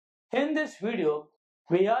In this video,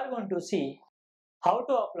 we are going to see how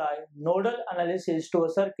to apply nodal analysis to a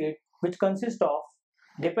circuit which consists of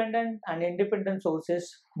dependent and independent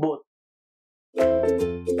sources both. So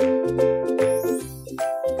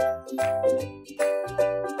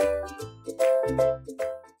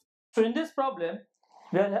in this problem,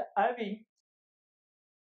 we are having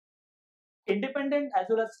independent as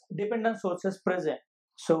well as dependent sources present.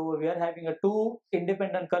 So we are having two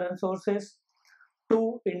independent current sources,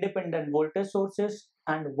 two independent voltage sources,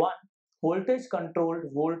 and one voltage controlled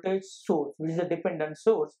voltage source, which is a dependent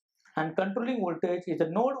source, and controlling voltage is the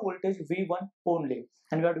node voltage V1 only,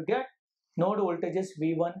 and we have to get node voltages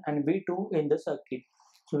V1 and V2 in the circuit.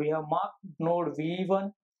 So we have marked node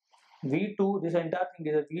V1, V2, this entire thing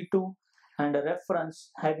is a V2, and a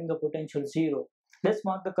reference having a potential 0. Let's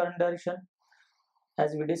mark the current direction.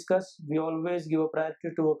 As we discussed, we always give a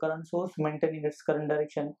priority to a current source, maintaining its current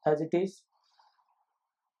direction as it is,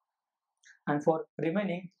 and for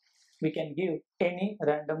remaining we can give any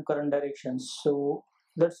random current directions. So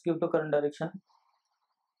let's give the current direction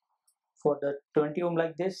for the 20 ohm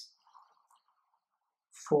like this,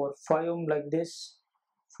 for 5 ohm like this,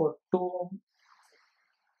 for 2 ohm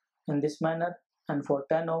in this manner, and for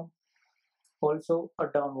 10 ohm also a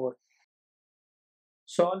downward.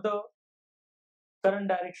 So all the current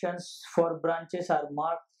directions for branches are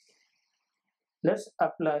marked. Let's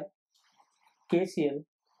apply KCL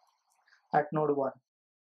at node 1.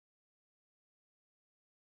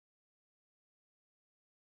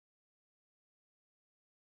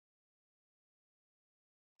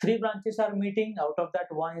 Three branches are meeting. Out of that,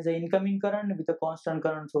 one is the incoming current with a constant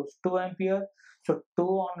current source 2 ampere. So 2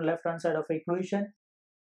 on left hand side of equation.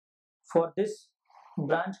 For this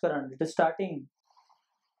branch current, it is starting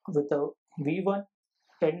with a V1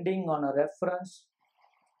 ending on a reference,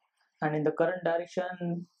 and in the current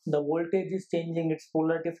direction the voltage is changing its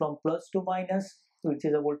polarity from plus to minus, which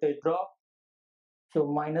is a voltage drop, so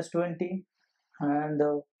minus 20, and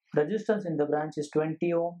the resistance in the branch is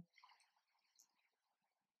 20 ohm,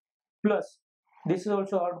 plus this is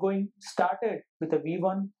also outgoing, started with a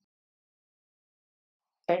V1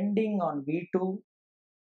 ending on V2,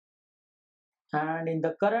 and in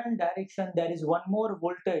the current direction there is one more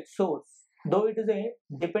voltage source. Though it is a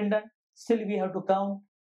dependent, still we have to count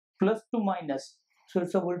plus to minus, so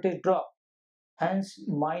it's a voltage drop, hence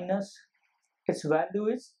minus, its value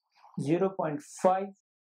is 0.5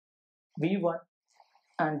 V1,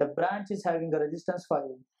 and the branch is having a resistance 5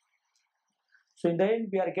 ohm. So in the end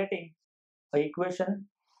we are getting an equation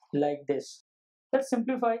like this. Let's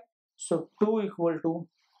simplify. So 2 equal to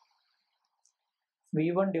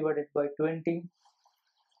V1 divided by 20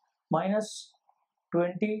 minus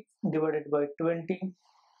 20 divided by 20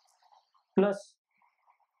 plus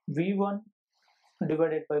V1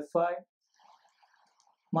 divided by 5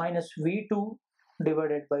 minus V2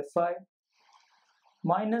 divided by 5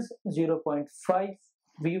 minus 0.5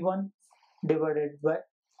 V1 divided by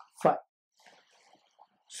 5.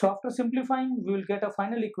 So after simplifying, we will get a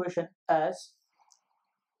final equation as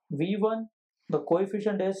V1, the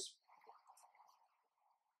coefficient is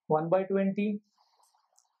 1 by 20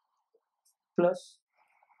 plus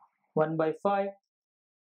 1 by 5,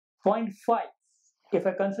 0.5 if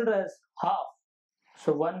I consider as half,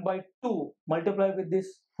 so 1 by 2 multiply with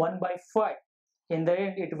this 1 by 5, in the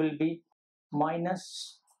end it will be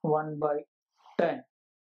minus 1 by 10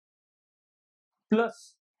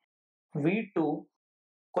 plus V2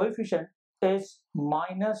 coefficient is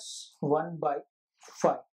minus 1 by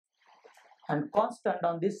 5, and constant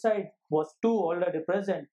on this side was 2 already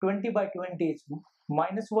present. 20 by 20 is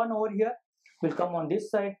minus 1 over here, will come on this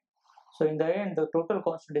side, so in the end the total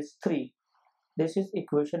constant is 3. This is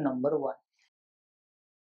equation number 1.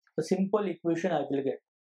 A simple equation I will get.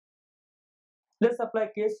 Let's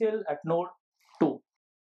apply KCL at node 2.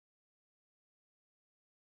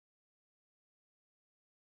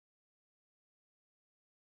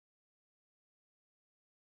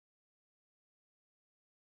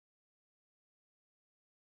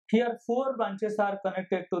 Here 4 branches are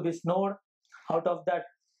connected to this node. Out of that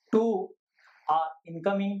 2 are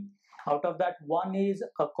incoming. Out of that 1 is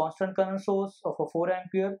a constant current source of a 4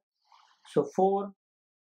 ampere. So 4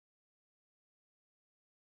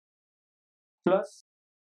 plus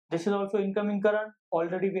this is also incoming current.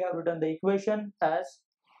 Already we have written the equation as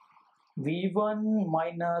V1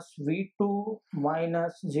 minus V2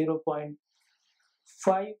 minus 0.5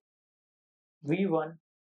 V1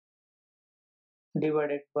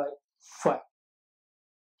 divided by 5,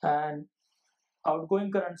 and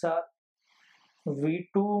outgoing currents are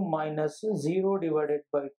V2 minus 0 divided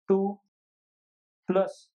by 2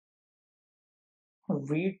 plus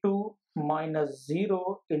V2 minus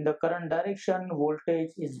 0 in the current direction,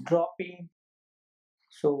 voltage is dropping.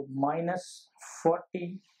 So minus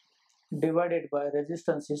 40 divided by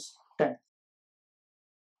resistance is 10.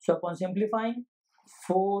 So upon simplifying,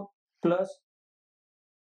 4 plus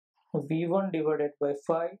V1 divided by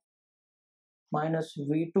 5 minus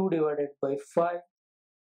V2 divided by 5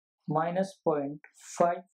 minus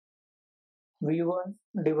 0.5 V1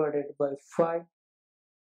 divided by 5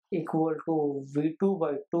 equal to V2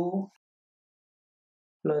 by 2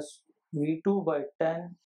 plus V2 by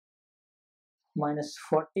 10 minus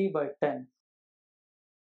 40 by 10.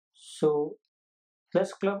 So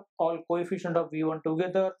let's club all coefficient of V1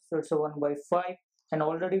 together. So it's a 1 by 5, and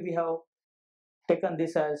already we have taken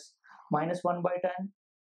this as minus 1 by 10.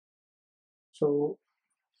 So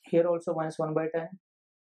here also minus 1 by 10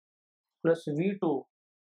 plus V2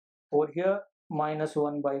 over here minus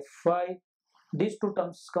 1 by 5. These two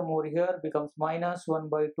terms come over here, becomes minus 1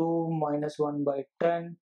 by 2 minus 1 by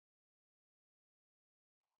 10.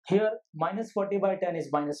 Here minus 40 by 10 is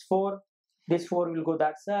minus 4. This 4 will go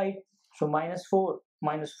that side. So minus 4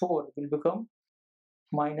 minus 4 will become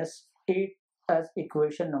minus 8 as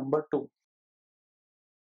equation number 2.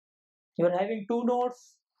 You are having two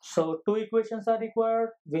nodes, so two equations are required.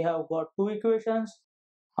 We have got two equations.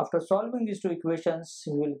 After solving these two equations,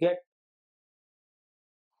 you will get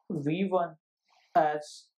V1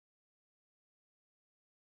 as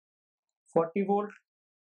 40 volt,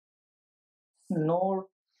 node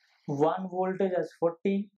 1 voltage as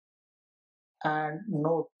 40, and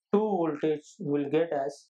node 2 voltage will get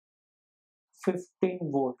as 15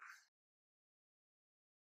 volt.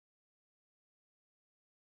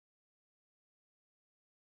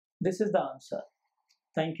 This is the answer.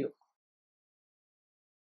 Thank you.